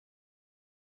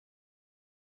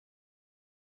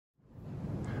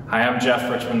Hi, I'm Jeff,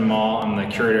 Richmond-Moll. I'm the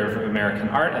curator of American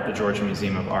art at the Georgia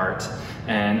Museum of Art.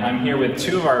 And I'm here with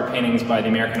two of our paintings by the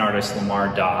American artist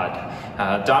Lamar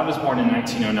Dodd. Dodd was born in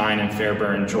 1909 in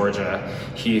Fairburn, Georgia.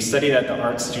 He studied at the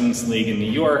Art Students League in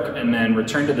New York and then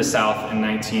returned to the South in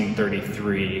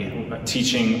 1933,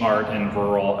 teaching art in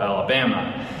rural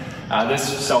Alabama. This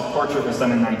self-portrait was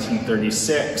done in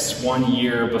 1936, 1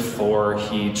 year before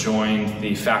he joined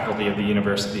the faculty of the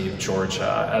University of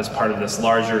Georgia as part of this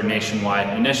larger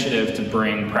nationwide initiative to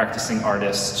bring practicing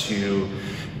artists to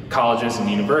colleges and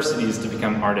universities to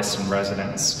become artists in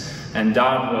residence. And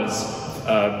Dodd was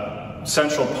a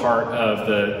central part of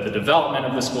the development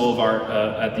of the School of Art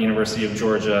at the University of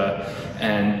Georgia,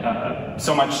 and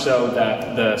so much so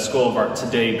that the School of Art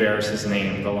today bears his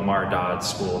name, the Lamar Dodd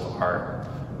School of Art.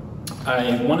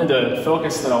 I wanted to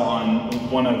focus though on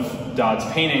one of Dodd's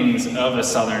paintings of a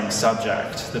Southern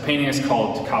subject. The painting is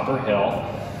called Copperhill.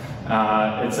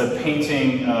 It's a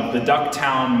painting of the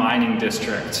Ducktown mining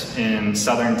district in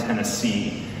southern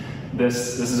Tennessee.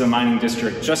 This is a mining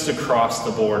district just across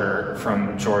the border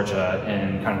from Georgia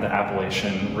in kind of the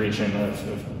Appalachian region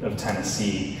of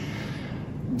Tennessee.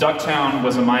 Ducktown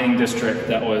was a mining district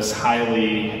that was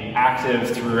highly active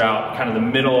throughout kind of the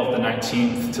middle of the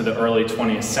 19th to the early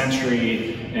 20th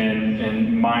century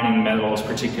in mining metals,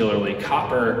 particularly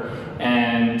copper.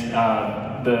 And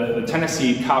the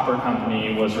Tennessee Copper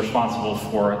Company was responsible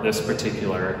for this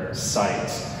particular site.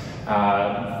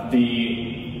 The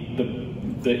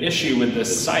issue with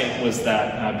this site was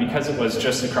that because it was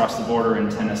just across the border in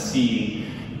Tennessee,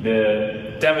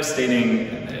 the devastating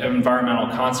environmental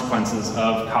consequences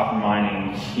of copper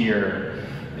mining here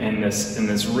in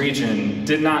this region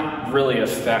did not really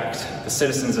affect the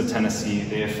citizens of Tennessee.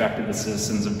 They affected the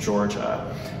citizens of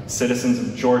Georgia. Citizens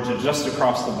of Georgia just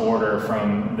across the border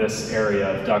from this area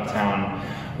of Ducktown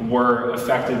were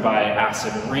affected by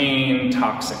acid rain,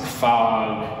 toxic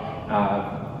fog,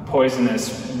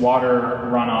 poisonous water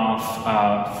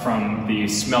runoff from the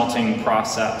smelting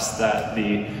process that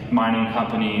the mining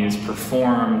companies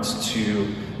performed to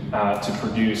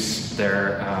produce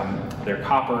their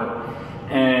copper.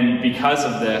 And because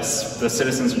of this, the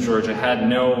citizens of Georgia had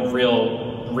no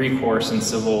real recourse in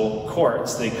civil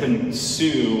courts. They couldn't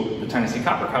sue the Tennessee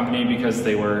Copper Company because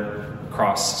they were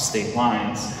across state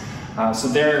lines. So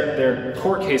their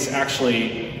court case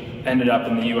actually ended up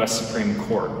in the US Supreme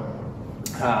Court.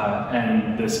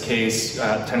 And this case,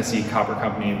 Tennessee Copper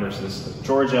Company versus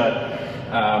Georgia,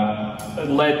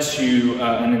 led to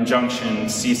an injunction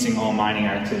ceasing all mining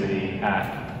activity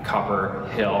at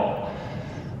Copperhill.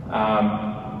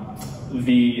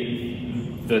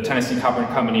 The Tennessee Copper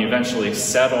Company eventually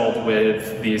settled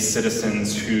with these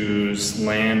citizens whose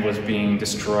land was being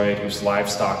destroyed, whose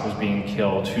livestock was being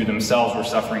killed, who themselves were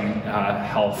suffering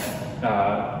health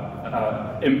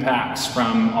impacts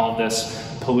from all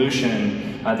this pollution.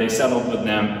 They settled with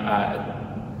them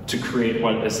to create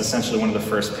what is essentially one of the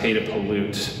first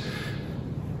pay-to-pollute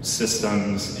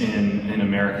systems in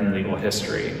American legal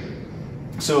history.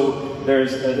 So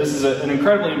this is an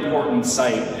incredibly important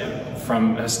site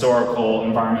from a historical,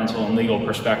 environmental, and legal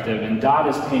perspective, and Dodd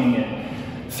is painting it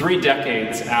 3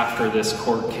 decades after this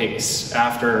court case,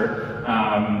 after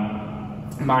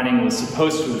mining was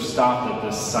supposed to have stopped at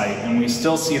this site, and we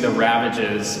still see the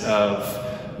ravages of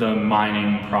the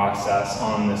mining process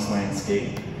on this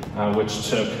landscape, which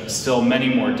took still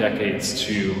many more decades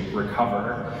to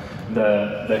recover.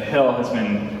 The hill has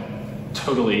been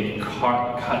totally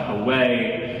cut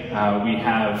away. We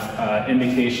have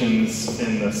indications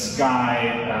in the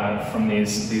sky from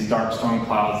these dark storm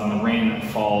clouds and the rain that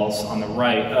falls on the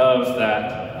right of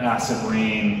that acid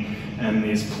rain and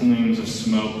these plumes of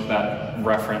smoke that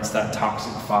reference that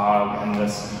toxic fog and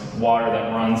this water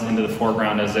that runs into the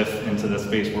foreground as if into the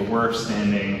space where we're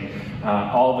standing.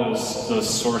 All those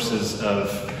sources of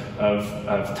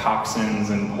toxins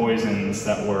and poisons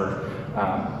that were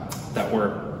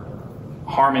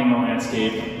harming the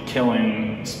landscape,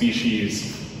 killing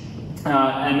species.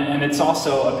 And it's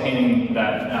also a painting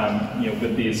that,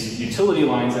 with these utility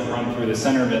lines that run through the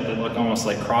center of it that look almost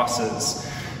like crosses,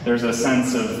 there's a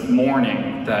sense of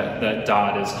mourning that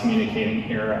Dodd is communicating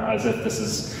here, as if this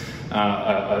is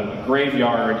a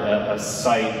graveyard, a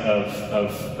site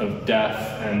of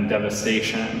death and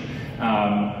devastation.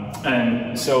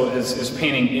 And so his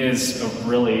painting is a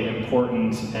really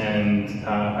important and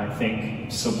I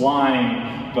think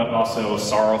sublime, but also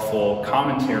sorrowful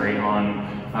commentary on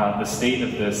the state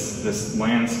of this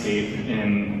landscape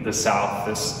in the South,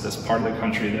 this part of the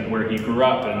country where he grew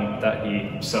up and that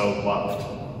he so loved.